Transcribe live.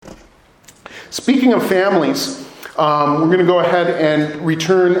Speaking of families, we're going to go ahead and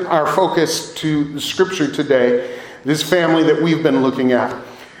return our focus to the scripture today, this family that we've been looking at.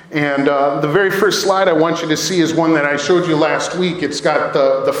 And the very first slide I want you to see is one that I showed you last week. It's got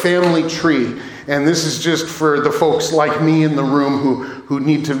the family tree. And this is just for the folks like me in the room who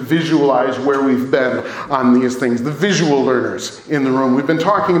need to visualize where we've been on these things, the visual learners in the room. We've been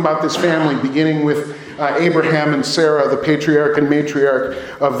talking about this family, beginning with Abraham and Sarah, the patriarch and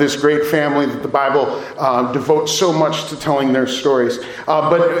matriarch of this great family that the Bible devotes so much to telling their stories.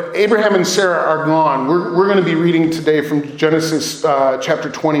 But Abraham and Sarah are gone. We're going to be reading today from Genesis chapter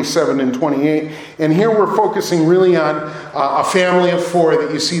 27 and 28. And here we're focusing really on a family of four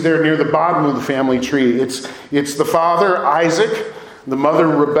that you see there near the bottom of the family tree. It's the father, Isaac, the mother,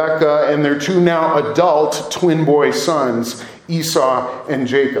 Rebekah, and their two now adult twin boy sons, Esau and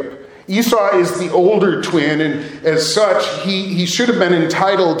Jacob. Esau is the older twin, and as such, he should have been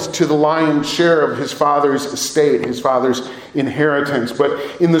entitled to the lion's share of his father's estate, his father's inheritance.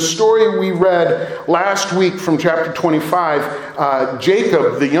 But in the story we read last week from chapter 25,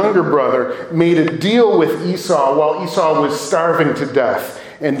 Jacob, the younger brother, made a deal with Esau while Esau was starving to death.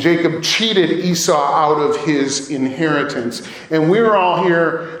 And Jacob cheated Esau out of his inheritance. And we're all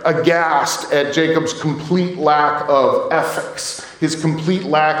here aghast at Jacob's complete lack of ethics, his complete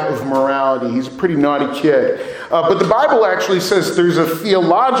lack of morality. He's a pretty naughty kid. But the Bible actually says there's a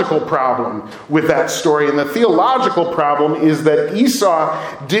theological problem with that story. And the theological problem is that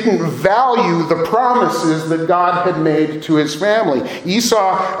Esau didn't value the promises that God had made to his family.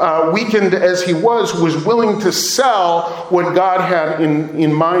 Esau, weakened as he was willing to sell what God had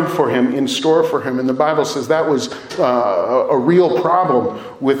in mind for him, in store for him. And the Bible says that was a real problem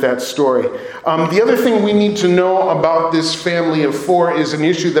with that story. The other thing we need to know about this family of four is an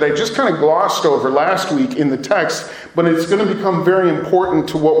issue that I just kind of glossed over last week in the text, but it's going to become very important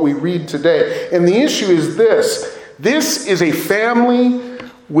to what we read today. And the issue is this. This is a family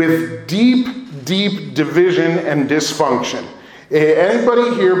with deep, deep division and dysfunction.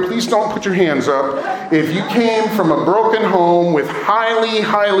 Anybody here, please don't put your hands up. If you came from a broken home with highly,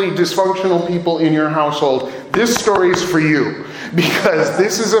 highly dysfunctional people in your household, this story is for you. Because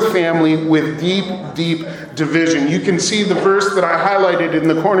this is a family with deep, deep division. You can see the verse that I highlighted in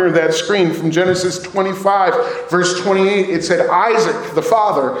the corner of that screen from Genesis 25, verse 28. It said, Isaac, the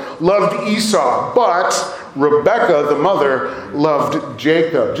father, loved Esau, but Rebekah, the mother, loved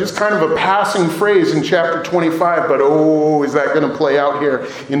Jacob. Just kind of a passing phrase in chapter 25, but is that going to play out here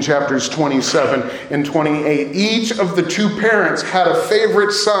in chapters 27 and 28? Each of the two parents had a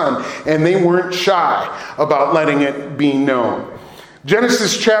favorite son, and they weren't shy about letting it be known.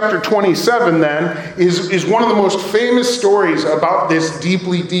 Genesis chapter 27, then, is one of the most famous stories about this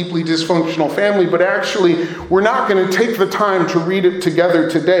deeply, deeply dysfunctional family, but actually, we're not going to take the time to read it together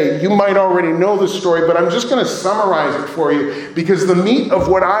today. You might already know the story, but I'm just going to summarize it for you, because the meat of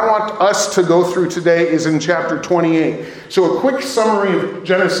what I want us to go through today is in chapter 28. So a quick summary of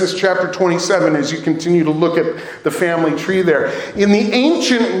Genesis chapter 27 as you continue to look at the family tree there. In the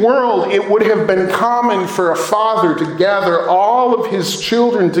ancient world, it would have been common for a father to gather all of his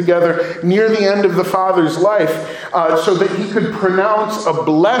children together near the end of the father's life so that he could pronounce a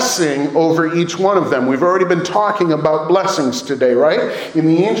blessing over each one of them. We've already been talking about blessings today, right? In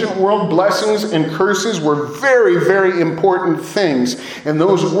the ancient world, blessings and curses were very, very important things. And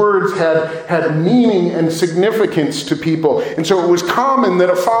those words had meaning and significance to people. And so it was common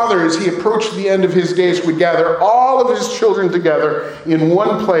that a father, as he approached the end of his days, would gather all of his children together in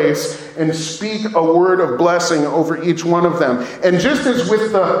one place and speak a word of blessing over each one of them. And just as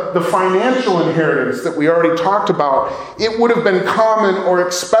with the financial inheritance that we already talked about, it would have been common or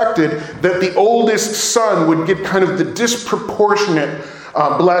expected that the oldest son would get kind of the disproportionate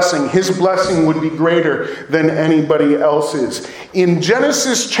blessing. His blessing would be greater than anybody else's. In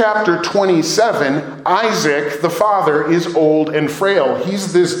Genesis chapter 27, Isaac, the father, is old and frail.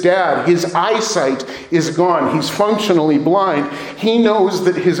 He's this dad. His eyesight is gone. He's functionally blind. He knows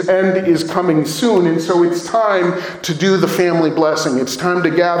that his end is coming soon, and so it's time to do the family blessing. It's time to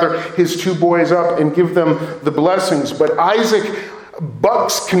gather his two boys up and give them the blessings. But Isaac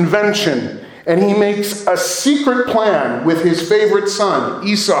bucks convention, and he makes a secret plan with his favorite son,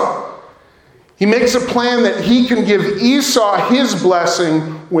 Esau. He makes a plan that he can give Esau his blessing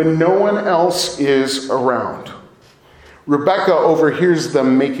when no one else is around. Rebekah overhears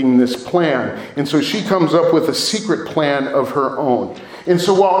them making this plan, and so she comes up with a secret plan of her own. And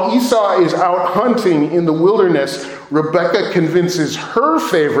so while Esau is out hunting in the wilderness, Rebekah convinces her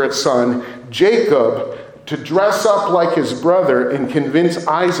favorite son, Jacob, to dress up like his brother and convince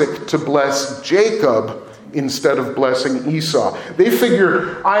Isaac to bless Jacob instead of blessing Esau. They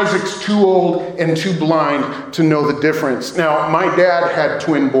figure Isaac's too old and too blind to know the difference. Now, my dad had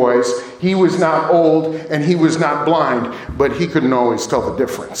twin boys. He was not old and he was not blind, but he couldn't always tell the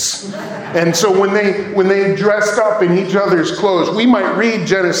difference. And so when they dressed up in each other's clothes, we might read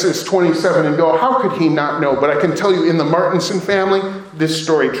Genesis 27 and go, how could he not know? But I can tell you, in the Martinson family, this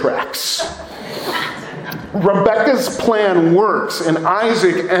story tracks. Rebekah's plan works, and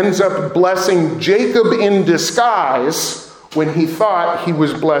Isaac ends up blessing Jacob in disguise when he thought he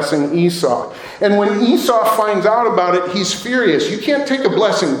was blessing Esau. And when Esau finds out about it, he's furious. You can't take a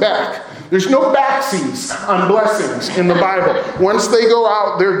blessing back. There's no backsies on blessings in the Bible. Once they go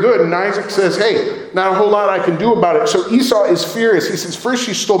out, they're good. And Isaac says, hey, not a whole lot I can do about it. So Esau is furious. He says, first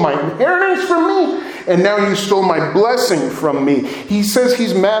you stole my inheritance from me, and now you stole my blessing from me. He says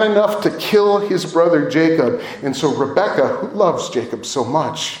he's mad enough to kill his brother Jacob. And so Rebekah, who loves Jacob so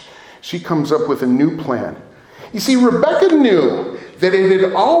much, she comes up with a new plan. You see, Rebekah knew that it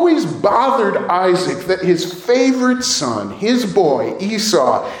had always bothered Isaac that his favorite son, his boy,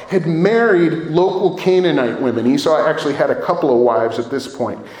 Esau, had married local Canaanite women. Esau actually had a couple of wives at this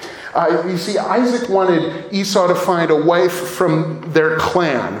point. You see, Isaac wanted Esau to find a wife from their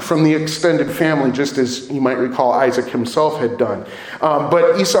clan, from the extended family, just as you might recall Isaac himself had done.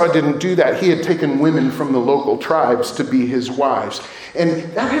 But Esau didn't do that. He had taken women from the local tribes to be his wives. And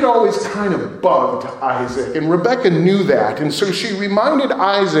that had always kind of bugged Isaac. And Rebekah knew that. And so she reminded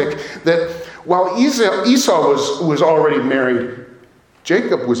Isaac that while Esau was already married,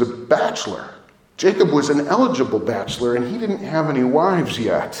 Jacob was a bachelor. Jacob was an eligible bachelor, and he didn't have any wives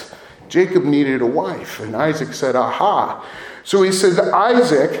yet. Jacob needed a wife, and Isaac said, aha. So he says,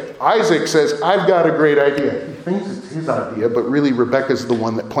 Isaac says, I've got a great idea. He thinks it's his idea, but really Rebekah's the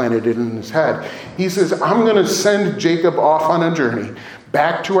one that planted it in his head. He says, I'm going to send Jacob off on a journey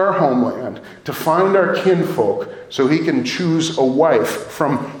back to our homeland to find our kinfolk so he can choose a wife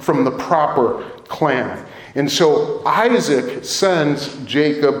from the proper clan. And so Isaac sends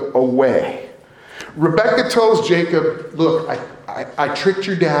Jacob away. Rebekah tells Jacob, look, I tricked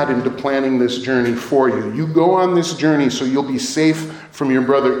your dad into planning this journey for you. You go on this journey so you'll be safe from your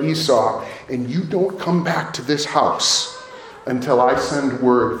brother Esau, and you don't come back to this house until I send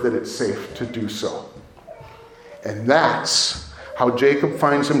word that it's safe to do so. And that's how Jacob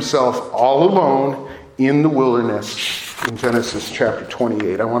finds himself all alone in the wilderness in Genesis chapter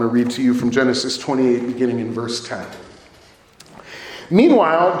 28. I want to read to you from Genesis 28, beginning in verse 10.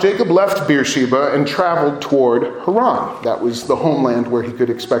 Meanwhile, Jacob left Beersheba and traveled toward Haran. That was the homeland where he could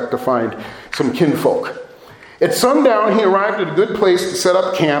expect to find some kinfolk. At sundown, he arrived at a good place to set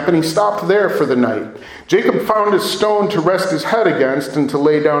up camp, and he stopped there for the night. Jacob found a stone to rest his head against and to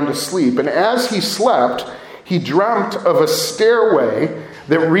lay down to sleep. And as he slept, he dreamt of a stairway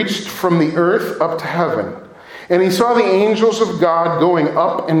that reached from the earth up to heaven. And he saw the angels of God going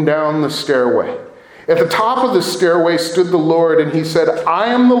up and down the stairway. At the top of the stairway stood the Lord, and he said, I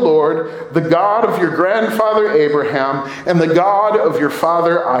am the Lord, the God of your grandfather Abraham, and the God of your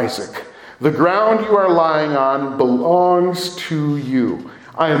father Isaac. The ground you are lying on belongs to you.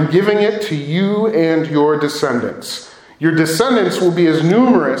 I am giving it to you and your descendants. Your descendants will be as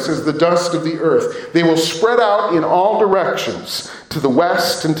numerous as the dust of the earth. They will spread out in all directions, to the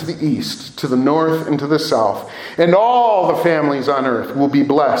west and to the east, to the north and to the south. And all the families on earth will be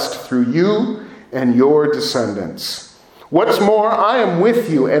blessed through you and your descendants. What's more, I am with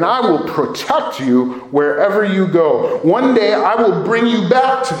you, and I will protect you wherever you go. One day I will bring you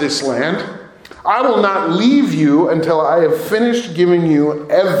back to this land. I will not leave you until I have finished giving you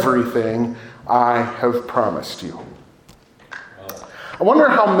everything I have promised you. I wonder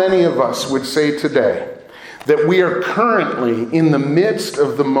how many of us would say today that we are currently in the midst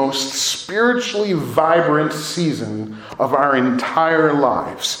of the most spiritually vibrant season of our entire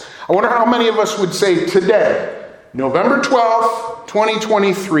lives. I wonder how many of us would say today, November 12th,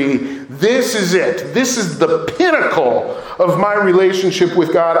 2023, this is it. This is the pinnacle of my relationship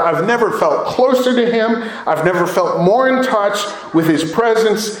with God. I've never felt closer to Him. I've never felt more in touch with His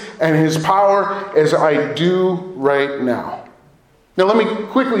presence and His power as I do right now. Now, let me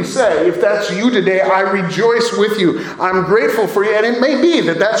quickly say, if that's you today, I rejoice with you. I'm grateful for you, and it may be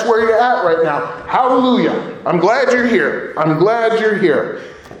that that's where you're at right now. Hallelujah. I'm glad you're here. I'm glad you're here.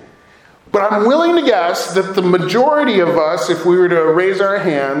 But I'm willing to guess that the majority of us, if we were to raise our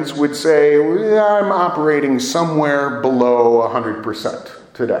hands, would say, I'm operating somewhere below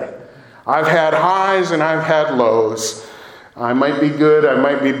 100% today. I've had highs and I've had lows. I might be good, I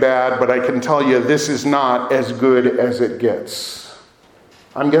might be bad, but I can tell you this is not as good as it gets.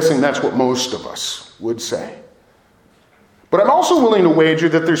 I'm guessing that's what most of us would say. But I'm also willing to wager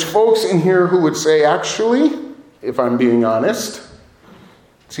that there's folks in here who would say, actually, if I'm being honest,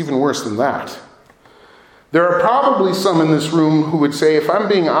 it's even worse than that. There are probably some in this room who would say, if I'm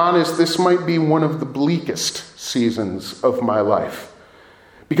being honest, this might be one of the bleakest seasons of my life.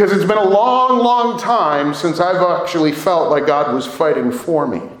 Because it's been a long, long time since I've actually felt like God was fighting for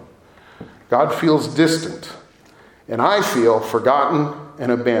me. God feels distant, and I feel forgotten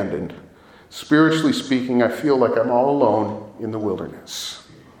and abandoned. Spiritually speaking, I feel like I'm all alone in the wilderness.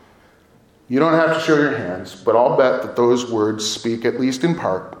 You don't have to show your hands, but I'll bet that those words speak, at least in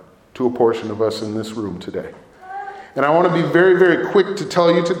part, to a portion of us in this room today. And I want to be very, very quick to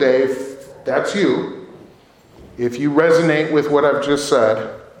tell you today, if that's you, if you resonate with what I've just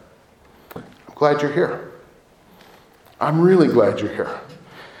said, I'm glad you're here. I'm really glad you're here.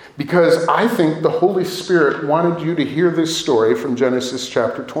 Because I think the Holy Spirit wanted you to hear this story from Genesis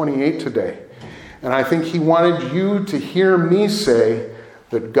chapter 28 today. And I think he wanted you to hear me say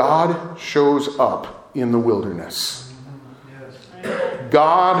that God shows up in the wilderness.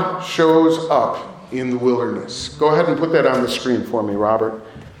 God shows up in the wilderness. Go ahead and put that on the screen for me, Robert.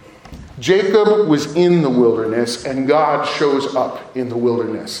 Jacob was in the wilderness, and God shows up in the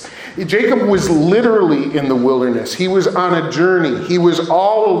wilderness. Jacob was literally in the wilderness. He was on a journey. He was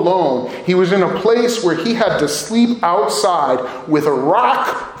all alone. He was in a place where he had to sleep outside with a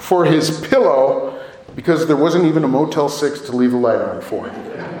rock for his pillow because there wasn't even a Motel 6 to leave a light on for him.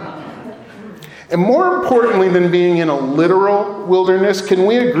 And more importantly than being in a literal wilderness, can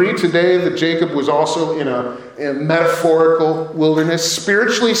we agree today that Jacob was also in a metaphorical wilderness?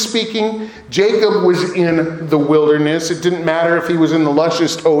 Spiritually speaking, Jacob was in the wilderness. It didn't matter if he was in the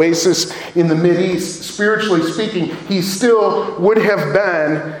luscious oasis in the Mideast. Spiritually speaking, he still would have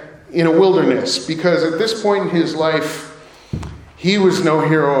been in a wilderness because at this point in his life, he was no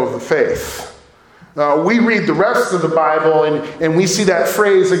hero of the faith. We read the rest of the Bible and we see that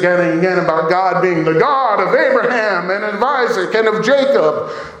phrase again and again about God being the God of Abraham and of Isaac and of Jacob.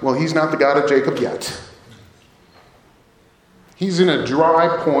 Well, he's not the God of Jacob yet. He's in a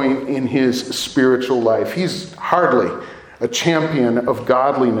dry point in his spiritual life. He's hardly a champion of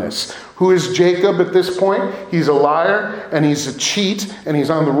godliness. Who is Jacob at this point? He's a liar and he's a cheat and he's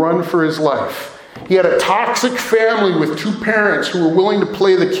on the run for his life. He had a toxic family with two parents who were willing to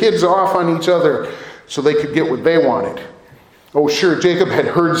play the kids off on each other so they could get what they wanted. Oh, sure, Jacob had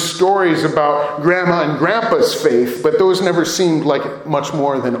heard stories about grandma and grandpa's faith, but those never seemed like much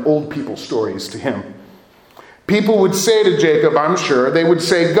more than old people stories to him. People would say to Jacob, I'm sure, they would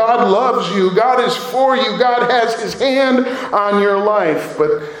say, God loves you, God is for you, God has his hand on your life.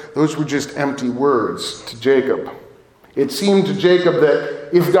 But those were just empty words to Jacob. It seemed to Jacob that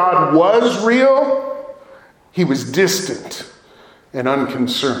if God was real, he was distant and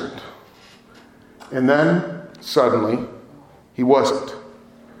unconcerned. And then, suddenly, he wasn't.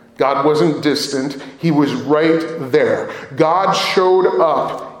 God wasn't distant. He was right there. God showed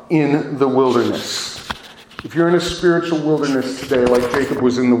up in the wilderness. If you're in a spiritual wilderness today, like Jacob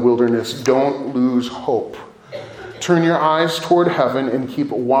was in the wilderness, don't lose hope. Turn your eyes toward heaven and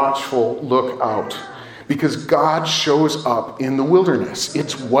keep a watchful lookout. Because God shows up in the wilderness.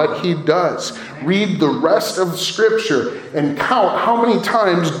 It's what he does. Read the rest of Scripture and count how many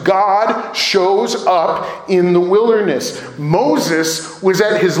times God shows up in the wilderness. Moses was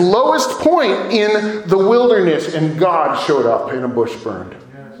at his lowest point in the wilderness, and God showed up in a bush burned.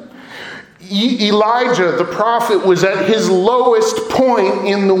 Elijah, the prophet, was at his lowest point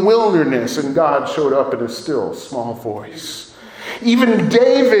in the wilderness, and God showed up in a still, small voice. Even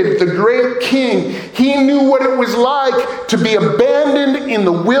David, the great king, he knew what it was like to be abandoned in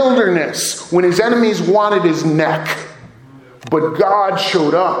the wilderness when his enemies wanted his neck. But God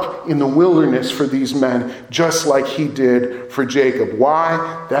showed up in the wilderness for these men just like he did for Jacob.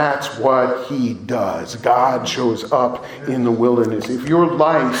 Why? That's what he does. God shows up in the wilderness. If your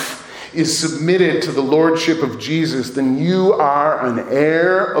life is submitted to the lordship of Jesus, then you are an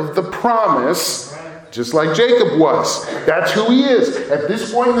heir of the promise, just like Jacob was. That's who he is. At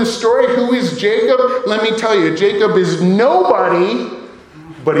this point in the story, who is Jacob? Let me tell you, Jacob is nobody,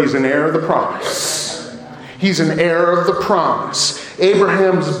 but he's an heir of the promise. He's an heir of the promise.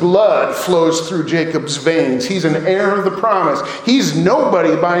 Abraham's blood flows through Jacob's veins. He's an heir of the promise. He's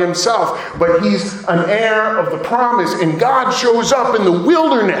nobody by himself, but he's an heir of the promise. And God shows up in the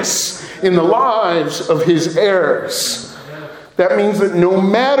wilderness in the lives of his heirs. That means that no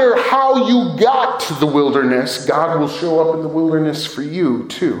matter how you got to the wilderness, God will show up in the wilderness for you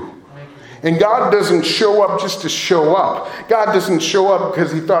too. And God doesn't show up just to show up. God doesn't show up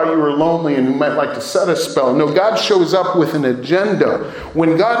because he thought you were lonely and he might like to set a spell. No, God shows up with an agenda.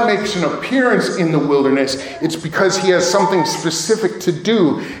 When God makes an appearance in the wilderness, it's because he has something specific to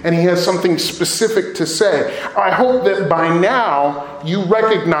do and he has something specific to say. I hope that by now you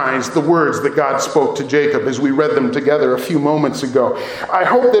recognize the words that God spoke to Jacob as we read them together a few moments ago. I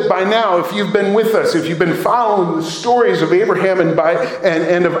hope that by now, if you've been with us, if you've been following the stories of Abraham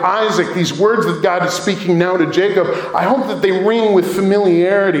and of Isaac, these words that God is speaking now to Jacob, I hope that they ring with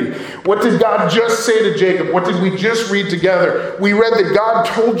familiarity. What did God just say to Jacob? What did we just read together? We read that God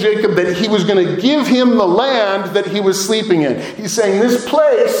told Jacob that he was going to give him the land that he was sleeping in. He's saying, this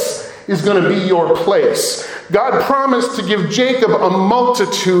place is going to be your place. God promised to give Jacob a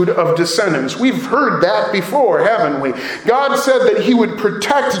multitude of descendants. We've heard that before, haven't we? God said that he would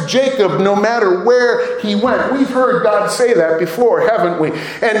protect Jacob no matter where he went. We've heard God say that before, haven't we?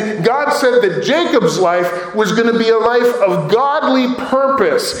 And God said that Jacob's life was going to be a life of godly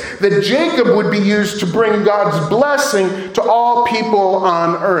purpose, that Jacob would be used to bring God's blessing to all people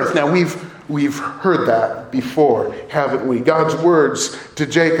on earth. Now, we've heard that before, haven't we? God's words to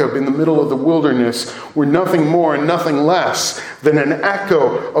Jacob in the middle of the wilderness were nothing more and nothing less than an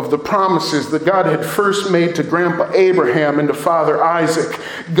echo of the promises that God had first made to Grandpa Abraham and to Father Isaac.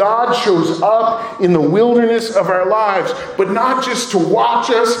 God shows up in the wilderness of our lives, but not just to watch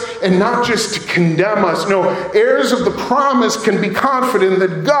us and not just to condemn us. No, heirs of the promise can be confident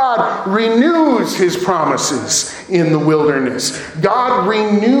that God renews his promises in the wilderness. God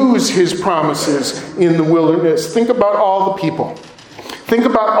renews his promises in the wilderness. Think about all the people. Think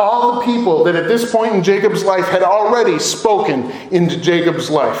about all the people that at this point in Jacob's life had already spoken into Jacob's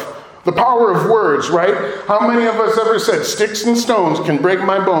life. The power of words, right? How many of us ever said, sticks and stones can break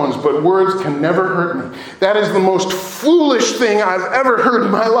my bones, but words can never hurt me? That is the most foolish thing I've ever heard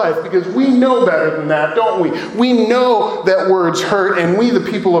in my life, because we know better than that, don't we? We know that words hurt, and we, the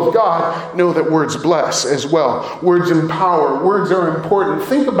people of God, know that words bless as well. Words empower. Words are important.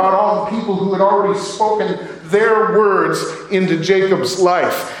 Think about all the people who had already spoken their words into Jacob's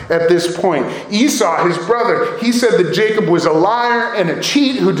life at this point. Esau, his brother, he said that Jacob was a liar and a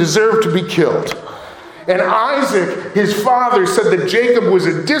cheat who deserved to be killed. And Isaac, his father, said that Jacob was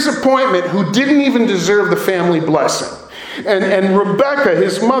a disappointment who didn't even deserve the family blessing. And Rebekah,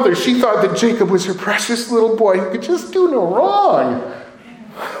 his mother, she thought that Jacob was her precious little boy who could just do no wrong.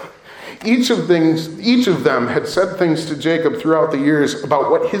 Each of them had said things to Jacob throughout the years about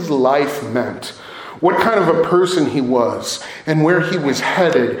what his life meant, what kind of a person he was, and where he was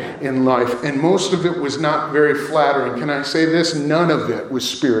headed in life. And most of it was not very flattering. Can I say this? None of it was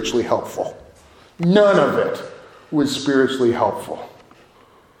spiritually helpful. None of it was spiritually helpful.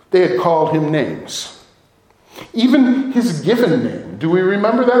 They had called him names. Even his given name. Do we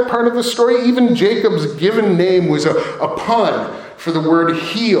remember that part of the story? Even Jacob's given name was a pun for the word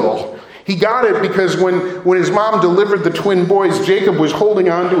heel. He got it because when his mom delivered the twin boys, Jacob was holding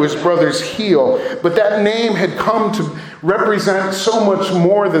on to his brother's heel. But that name had come to represent so much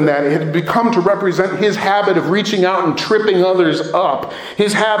more than that. It had become to represent his habit of reaching out and tripping others up.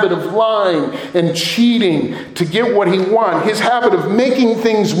 His habit of lying and cheating to get what he wanted. His habit of making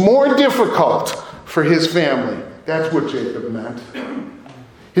things more difficult for his family. That's what Jacob meant.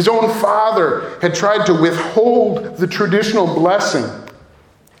 His own father had tried to withhold the traditional blessing.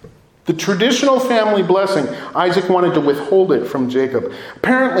 The traditional family blessing, Isaac wanted to withhold it from Jacob.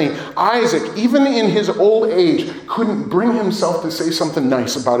 Apparently, Isaac, even in his old age, couldn't bring himself to say something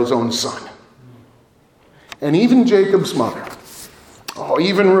nice about his own son. And even Jacob's mother,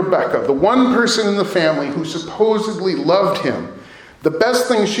 even Rebekah, the one person in the family who supposedly loved him, the best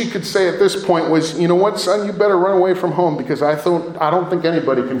thing she could say at this point was, you know what, son, you better run away from home because I don't think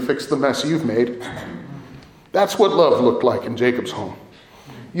anybody can fix the mess you've made. That's what love looked like in Jacob's home.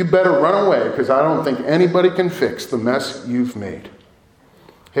 You better run away because I don't think anybody can fix the mess you've made.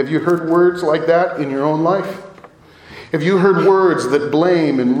 Have you heard words like that in your own life? Have you heard words that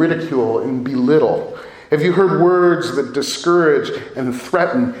blame and ridicule and belittle? Have you heard words that discourage and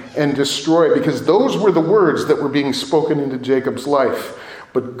threaten and destroy? Because those were the words that were being spoken into Jacob's life.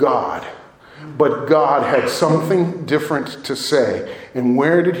 But God had something different to say. And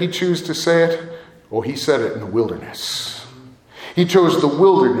where did he choose to say it? Oh, he said it in the wilderness. He chose the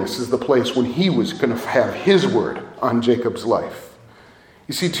wilderness as the place when he was going to have his word on Jacob's life.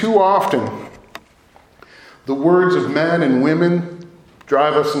 You see, too often, the words of men and women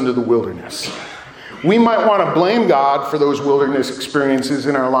drive us into the wilderness. We might want to blame God for those wilderness experiences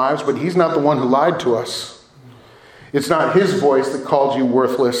in our lives, but he's not the one who lied to us. It's not his voice that called you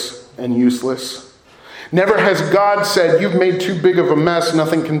worthless and useless. Never has God said, you've made too big of a mess,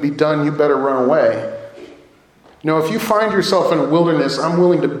 nothing can be done, you better run away. No, if you find yourself in a wilderness, I'm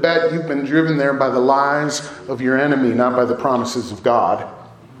willing to bet you've been driven there by the lies of your enemy, not by the promises of God.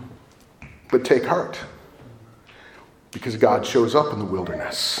 But take heart, because God shows up in the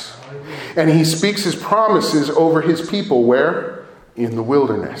wilderness. And he speaks his promises over his people. Where? In the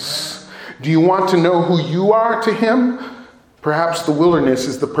wilderness. Do you want to know who you are to him? Perhaps the wilderness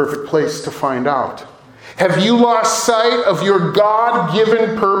is the perfect place to find out. Have you lost sight of your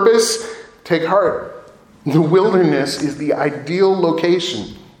God-given purpose? Take heart. The wilderness is the ideal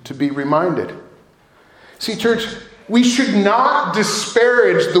location to be reminded. See, church, we should not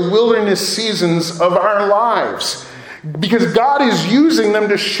disparage the wilderness seasons of our lives, because God is using them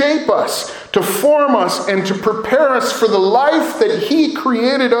to shape us, to form us, and to prepare us for the life that he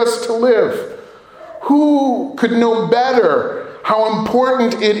created us to live. Who could know better how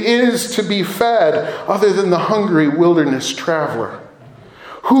important it is to be fed other than the hungry wilderness traveler?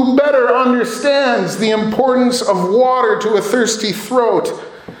 Who better understands the importance of water to a thirsty throat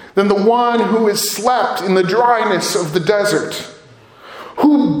than the one who has slept in the dryness of the desert?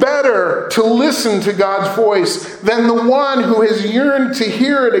 Who better to listen to God's voice than the one who has yearned to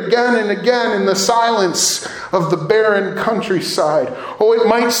hear it again and again in the silence of the barren countryside? Oh, it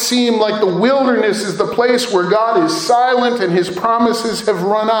might seem like the wilderness is the place where God is silent and his promises have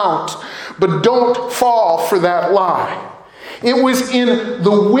run out, but don't fall for that lie. It was in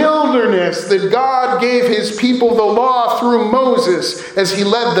the wilderness that God gave his people the law through Moses as he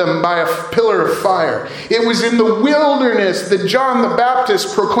led them by a pillar of fire. It was in the wilderness that John the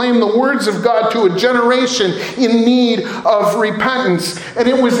Baptist proclaimed the words of God to a generation in need of repentance. And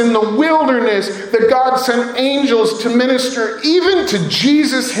it was in the wilderness that God sent angels to minister even to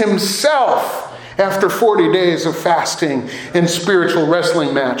Jesus himself after 40 days of fasting and spiritual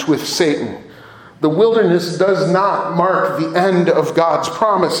wrestling match with Satan. The wilderness does not mark the end of God's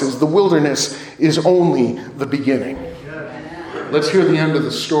promises. The wilderness is only the beginning. Let's hear the end of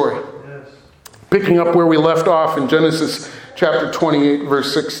the story. Picking up where we left off in Genesis chapter 28,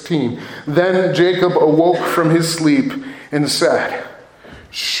 verse 16. Then Jacob awoke from his sleep and said,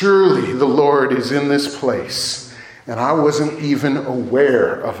 surely the Lord is in this place, and I wasn't even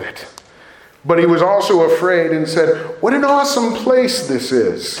aware of it. But he was also afraid and said, what an awesome place this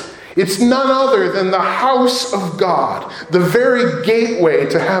is. It's none other than the house of God, the very gateway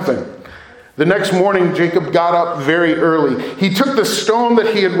to heaven. The next morning, Jacob got up very early. He took the stone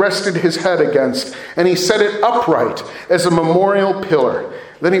that he had rested his head against, and he set it upright as a memorial pillar.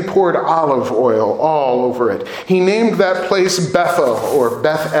 Then he poured olive oil all over it. He named that place Bethel, or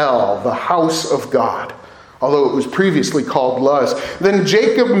Bethel, the house of God, although it was previously called Luz. Then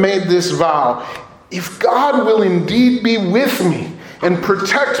Jacob made this vow, if God will indeed be with me, and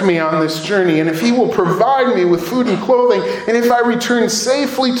protect me on this journey, and if he will provide me with food and clothing, and if I return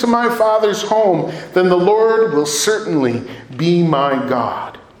safely to my father's home, then the Lord will certainly be my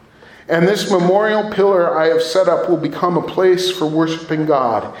God. And this memorial pillar I have set up will become a place for worshiping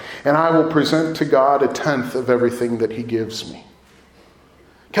God, and I will present to God 1/10 of everything that he gives me.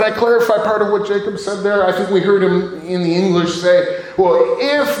 Can I clarify part of what Jacob said there? I think we heard him in the English say, well,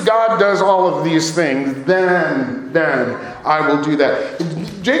 if God does all of these things, then I will do that.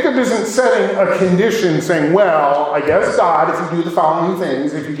 Jacob isn't setting a condition saying, well, I guess God, if you do the following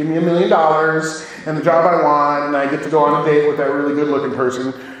things, if you give me $1 million and the job I want, and I get to go on a date with that really good looking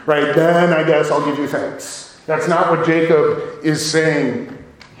person, right, then I guess I'll give you thanks. That's not what Jacob is saying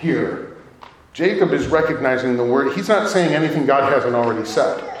here. Jacob is recognizing the word. He's not saying anything God hasn't already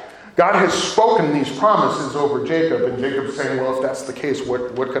said. God has spoken these promises over Jacob, and Jacob's saying, well, if that's the case,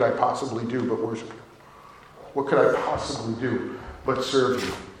 what could I possibly do but worship you? What could I possibly do but serve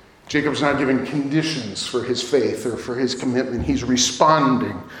you? Jacob's not giving conditions for his faith or for his commitment. He's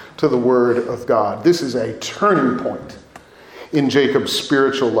responding to the word of God. This is a turning point in Jacob's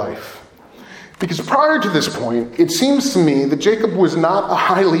spiritual life. Because prior to this point, it seems to me that Jacob was not a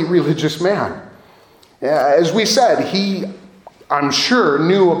highly religious man. As we said, he, I'm sure,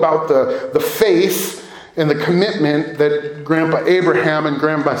 knew about the faith and the commitment that Grandpa Abraham and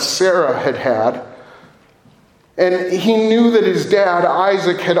Grandma Sarah had had. And he knew that his dad,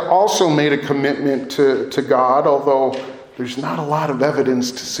 Isaac, had also made a commitment to God, although there's not a lot of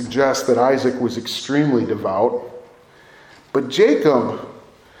evidence to suggest that Isaac was extremely devout. But Jacob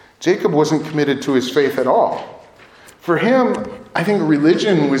wasn't committed to his faith at all. For him, I think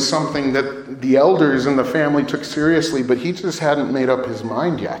religion was something that the elders in the family took seriously, but he just hadn't made up his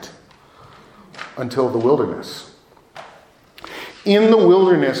mind yet until the wilderness. In the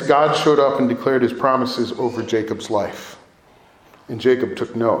wilderness, God showed up and declared his promises over Jacob's life. And Jacob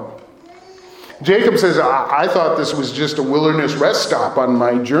took note. Jacob says, I thought this was just a wilderness rest stop on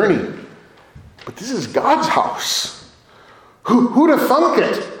my journey. But this is God's house. Who'd have thunk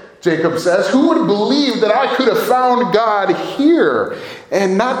it? Jacob says. Who would have believed that I could have found God here?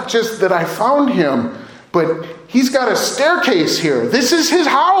 And not just that I found him, but he's got a staircase here. This is his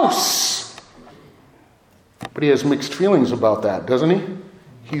house. But he has mixed feelings about that, doesn't he?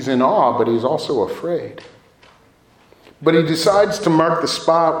 He's in awe, but he's also afraid. But he decides to mark the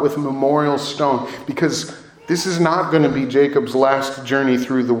spot with a memorial stone because this is not going to be Jacob's last journey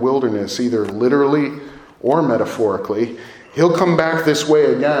through the wilderness, either literally or metaphorically. He'll come back this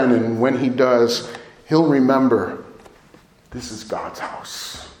way again, and when he does, he'll remember, this is God's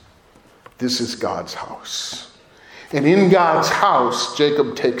house. This is God's house. And in God's house,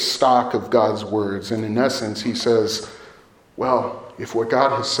 Jacob takes stock of God's words, and in essence, he says, well, if what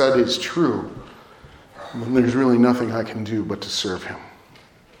God has said is true, then there's really nothing I can do but to serve him.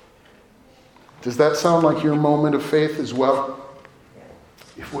 Does that sound like your moment of faith as well?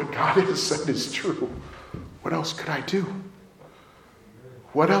 If what God has said is true, what else could I do?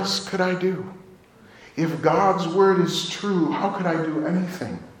 What else could I do? If God's word is true, how could I do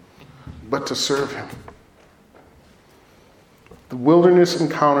anything but to serve him? The wilderness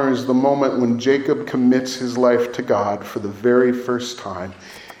encounter is the moment when Jacob commits his life to God for the very first time.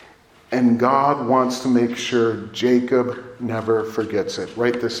 And God wants to make sure Jacob never forgets it.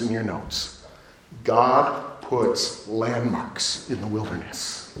 Write this in your notes. God puts landmarks in the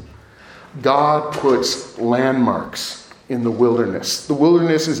wilderness. God puts landmarks in the wilderness. The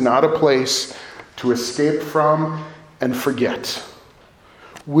wilderness is not a place to escape from and forget.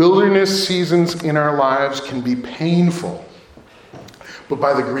 Wilderness seasons in our lives can be painful, but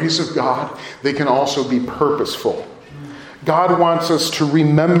by the grace of God, they can also be purposeful. God wants us to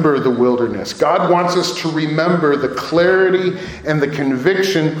remember the wilderness. God wants us to remember the clarity and the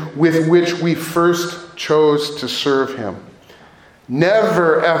conviction with which we first chose to serve him.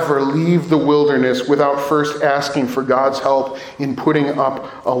 Never, ever leave the wilderness without first asking for God's help in putting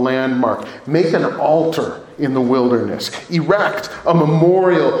up a landmark. Make an altar in the wilderness. Erect a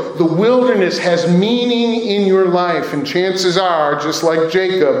memorial. The wilderness has meaning in your life, and chances are, just like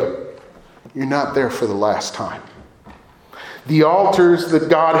Jacob, you're not there for the last time. The altars that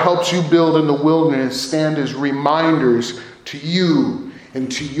God helps you build in the wilderness stand as reminders to you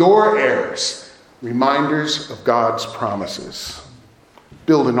and to your heirs, reminders of God's promises.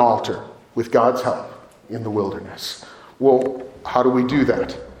 Build an altar with God's help in the wilderness. Well, how do we do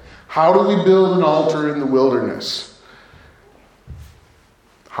that? How do we build an altar in the wilderness?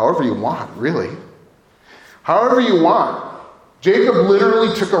 However you want, really. However you want. Jacob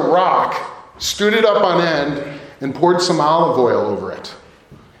literally took a rock, stood it up on end, and poured some olive oil over it.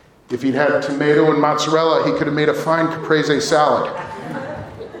 If he'd had tomato and mozzarella, he could have made a fine caprese salad.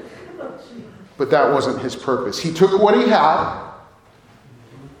 But that wasn't his purpose. He took what he had.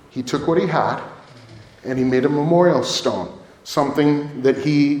 And he made a memorial stone, something that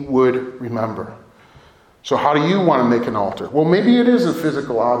he would remember. So how do you want to make an altar? Well, maybe it is a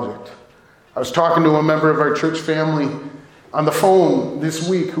physical object. I was talking to a member of our church family on the phone this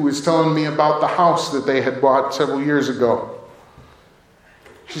week who was telling me about the house that they had bought several years ago.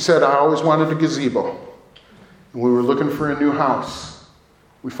 She said, I always wanted a gazebo. And we were looking for a new house.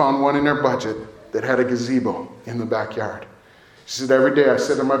 We found one in our budget that had a gazebo in the backyard. She said, every day I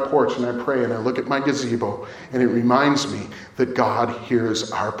sit on my porch and I pray and I look at my gazebo and it reminds me that God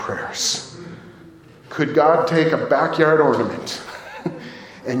hears our prayers. Could God take a backyard ornament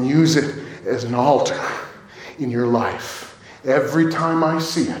and use it as an altar in your life? Every time I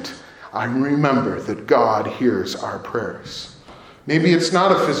see it, I remember that God hears our prayers. Maybe it's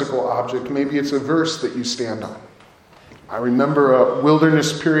not a physical object. Maybe it's a verse that you stand on. I remember a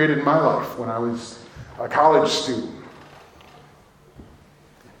wilderness period in my life when I was a college student.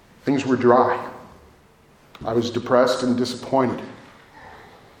 Things were dry. I was depressed and disappointed.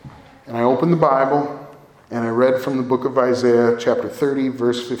 And I opened the Bible and I read from the book of Isaiah, chapter 30,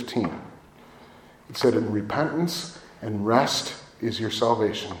 verse 15. It said, in repentance and rest is your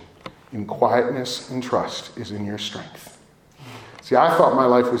salvation. In quietness and trust is in your strength. See, I thought my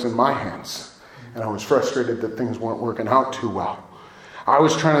life was in my hands, and I was frustrated that things weren't working out too well. I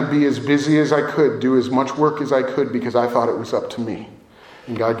was trying to be as busy as I could, do as much work as I could, because I thought it was up to me.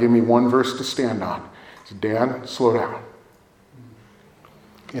 And God gave me one verse to stand on. He said, Dan, slow down.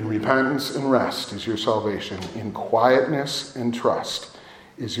 In repentance and rest is your salvation. In quietness and trust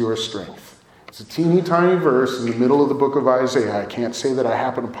is your strength. It's a teeny tiny verse in the middle of the book of Isaiah. I can't say that I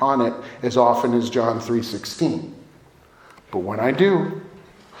happen upon it as often as John 3:16. But when I do,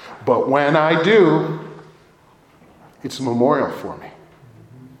 it's a memorial for me.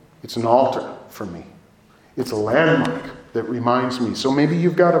 It's an altar for me. It's a landmark that reminds me. So maybe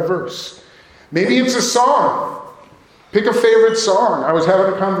you've got a verse. Maybe it's a song. Pick a favorite song. I was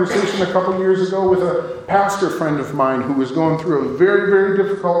having a conversation a couple years ago with a pastor friend of mine who was going through a very, very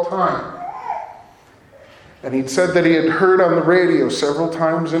difficult time. And he'd said that he had heard on the radio several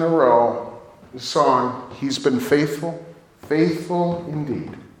times in a row the song, "He's been faithful, faithful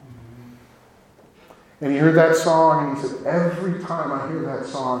indeed." And he heard that song and he said, every time I hear that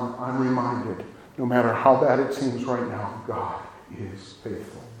song, I'm reminded, no matter how bad it seems right now, God is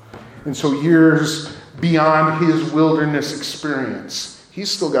faithful. And so years beyond his wilderness experience, he's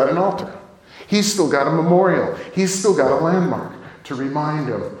still got an altar. He's still got a memorial. He's still got a landmark to remind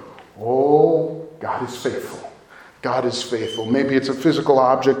him, oh, God is faithful. God is faithful. Maybe it's a physical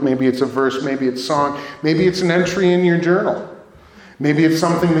object. Maybe it's a verse. Maybe it's song. Maybe it's an entry in your journal. Maybe it's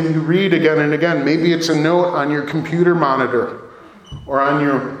something that you read again and again. Maybe it's a note on your computer monitor or on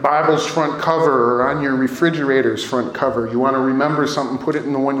your Bible's front cover or on your refrigerator's front cover. You want to remember something, put it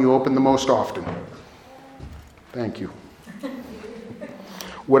in the one you open the most often. Thank you.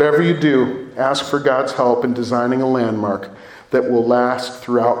 Whatever you do, ask for God's help in designing a landmark that will last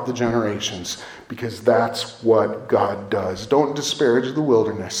throughout the generations, because that's what God does. Don't disparage the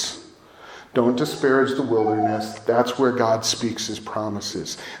wilderness. Don't disparage the wilderness. That's where God speaks his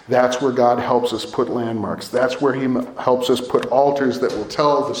promises. That's where God helps us put landmarks. That's where he helps us put altars that will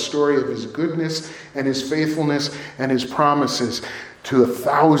tell the story of his goodness and his faithfulness and his promises to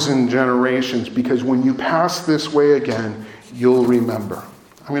 1,000 generations. Because when you pass this way again, you'll remember.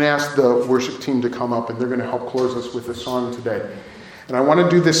 I'm going to ask the worship team to come up, and they're going to help close us with a song today. And I want to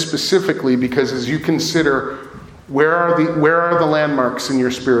do this specifically because as you consider where are the landmarks in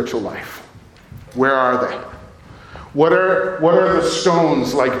your spiritual life? Where are they? What are the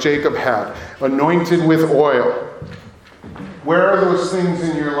stones like Jacob had, anointed with oil? Where are those things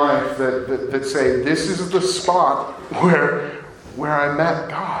in your life that say, this is the spot where I met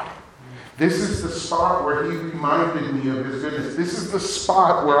God? This is the spot where he reminded me of his goodness. This is the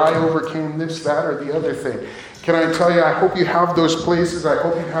spot where I overcame this, that, or the other thing. Can I tell you, I hope you have those places. I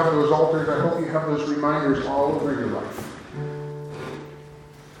hope you have those altars. I hope you have those reminders all over your life.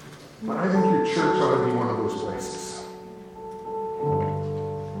 But I think your church ought to be one of those places.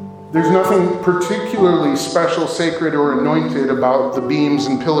 There's nothing particularly special, sacred, or anointed about the beams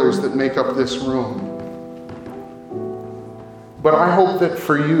and pillars that make up this room. But I hope that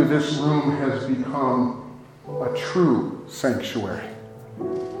for you, this room has become a true sanctuary.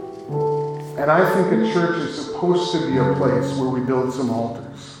 And I think a church is supposed to be a place where we build some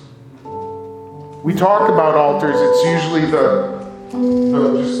altars. We talk about altars, it's usually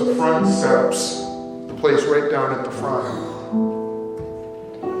just the front steps, the place right down at the front.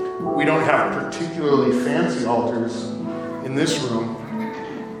 We don't have particularly fancy altars in this room,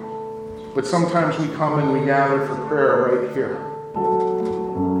 but sometimes we come and we gather for prayer right here.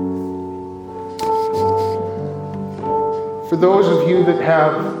 For those of you that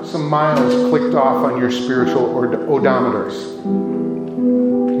have some miles clicked off on your spiritual odometers,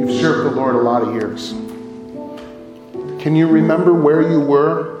 you've served the Lord a lot of years. Can you remember where you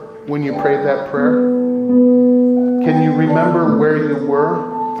were when you prayed that prayer? Can you remember where you were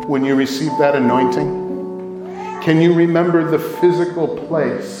when you received that anointing? Can you remember the physical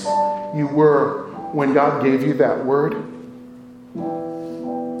place you were when God gave you that word?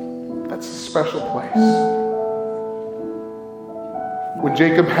 That's a special place. When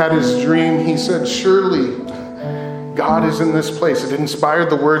Jacob had his dream, he said, surely God is in this place. It inspired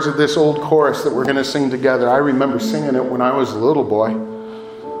the words of this old chorus that we're going to sing together. I remember singing it when I was a little boy.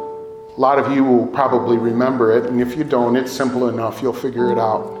 A lot of you will probably remember it, and if you don't, it's simple enough. You'll figure it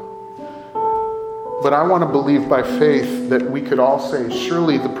out. But I want to believe by faith that we could all say,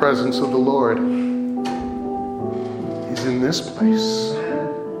 surely the presence of the Lord is in this place.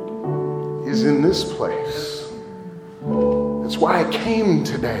 Is in this place. That's why I came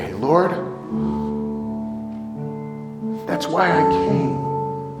today, Lord. That's why I came.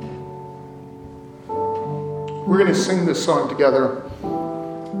 We're going to sing this song together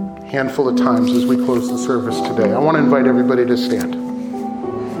a handful of times as we close the service today. I want to invite everybody to stand.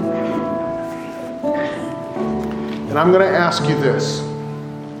 And I'm going to ask you this.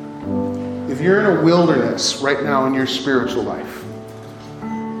 If you're in a wilderness right now in your spiritual life,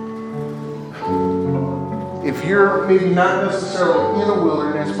 if you're maybe not necessarily in a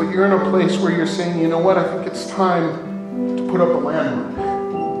wilderness, but you're in a place where you're saying, you know what, I think it's time to put up a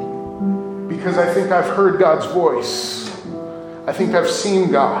landmark. Because I think I've heard God's voice. I think I've seen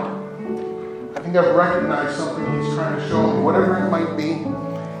God. I think I've recognized something he's trying to show me, whatever it might be.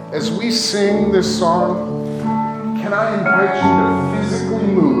 As we sing this song, can can I invite you to physically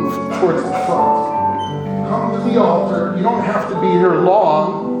move towards the front? Come to the altar. You don't have to be here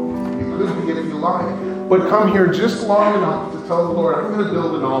long. You could be if you like. But come here just long enough to tell the Lord, I'm going to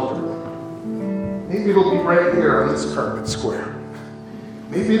build an altar. Maybe it'll be right here on this carpet square.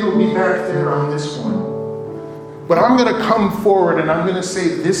 Maybe it'll be back there on this one. But I'm going to come forward and I'm going to say,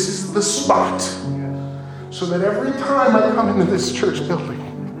 this is the spot. So that every time I come into this church building,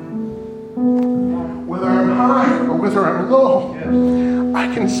 whether I'm high or whether I'm low,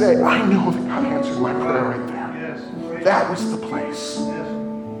 I can say, I know that God answered my prayer right there. That was the place.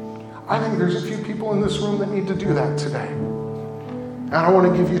 I think there's a few people in this room that need to do that today. And I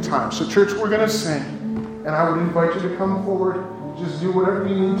want to give you time. So church, we're going to sing. And I would invite you to come forward. Just do whatever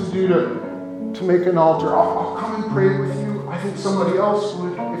you need to do to make an altar. I'll come and pray with you. I think somebody else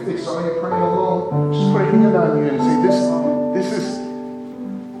would, if they saw you praying alone, just put a hand on you and say, this is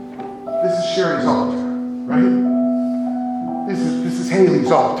Sherry's altar, right? This is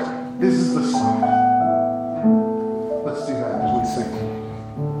Haley's altar. This is the spot. Let's do that as we sing.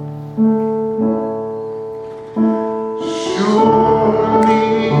 Surely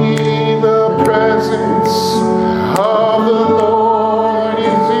the presence of the Lord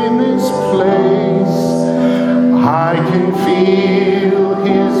is in this place. I can feel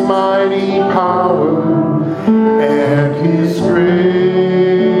His mighty power and His grace.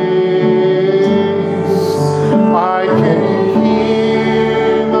 I can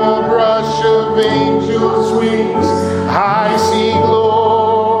hear the brush of angels' wings. I see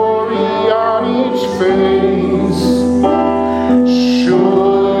glory on each face.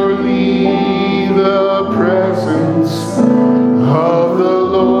 Surely the presence of the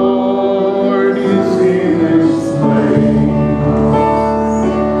Lord is in this place.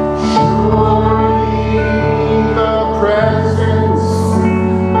 Surely the presence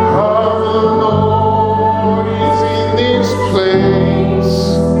of the Lord is in this place.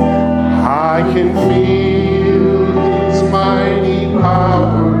 I can feel His mighty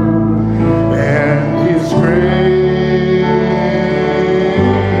power and His grace.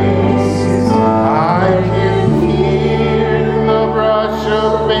 I can hear the brush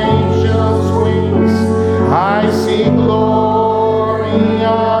of angels' wings. I see glory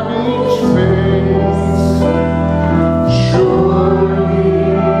on each face. Surely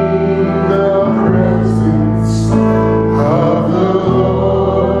the presence of the Lord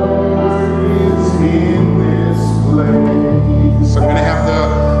is in this place. I'm going to have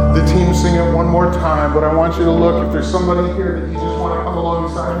the team sing it one more time, but I want you to look. If there's somebody here that you just want to come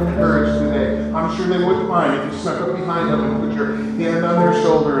alongside and encourage today, I'm sure they wouldn't mind if you snuck up behind them and put your hand on their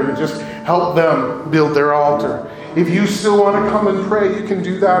shoulder and just help them build their altar. If you still want to come and pray, you can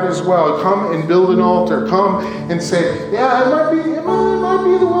do that as well. Come and build an altar. Come and say, yeah, it might be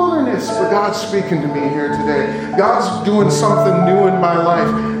the wilderness, but God's speaking to me here today. God's doing something new in my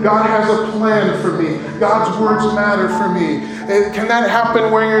life. God has a plan for me. God's words matter for me. And can that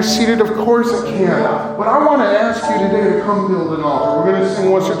happen where you're seated? Of course it can. But I want to ask you today to come build an altar. We're going to sing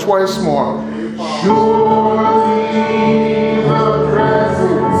once or twice more. Surely the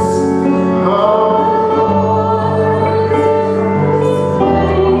presence of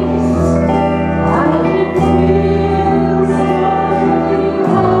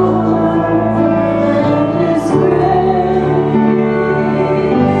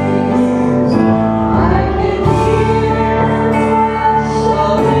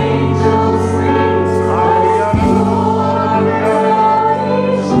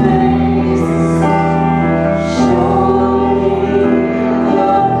Surely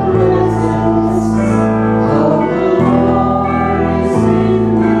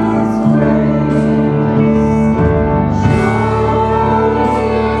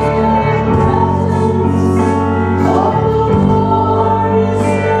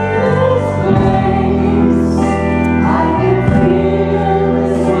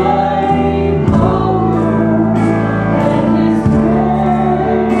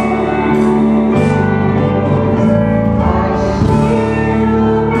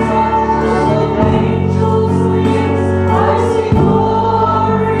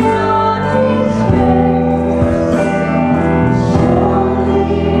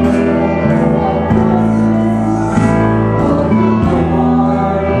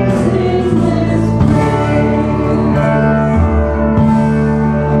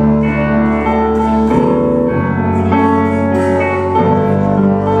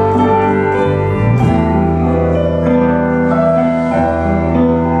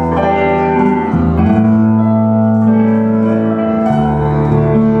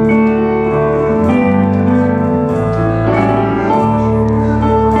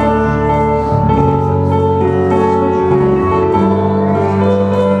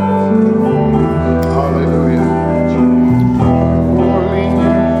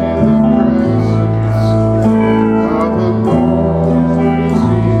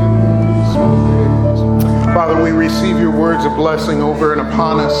we receive your words of blessing over and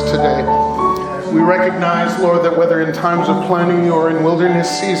upon us today. We recognize, Lord, that whether in times of plenty or in wilderness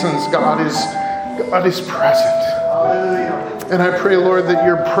seasons, God is present. And I pray, Lord, that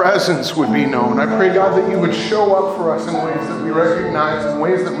your presence would be known. I pray, God, that you would show up for us in ways that we recognize, in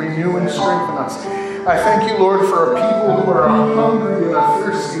ways that renew and strengthen us. I thank you, Lord, for a people who are a hungry and a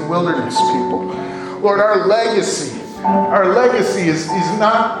thirsty wilderness people. Lord, our legacy is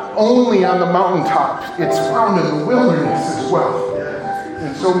not only on the mountaintop, it's found in the wilderness as well.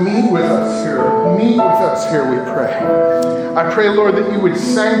 And so meet with us here, we pray. I pray, Lord, that you would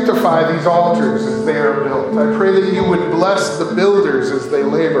sanctify these altars as they are built. I pray that you would bless the builders as they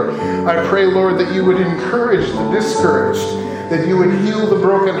labor. I pray, Lord, that you would encourage the discouraged, that you would heal the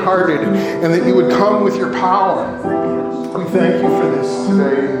brokenhearted, and that you would come with your power. We thank you for this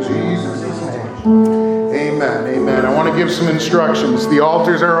today in Jesus' name. Amen. Amen. I want to give some instructions. The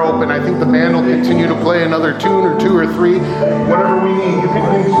altars are open. I think the band will continue to play another tune or two or three, whatever we need. You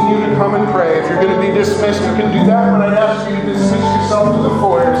can continue to come and pray. If you're going to be dismissed, you can do that when I ask you to dismiss yourself to the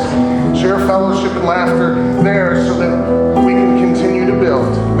foyers. Share fellowship and laughter there so that we can continue to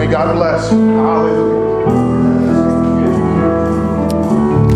build. May God bless you. Hallelujah.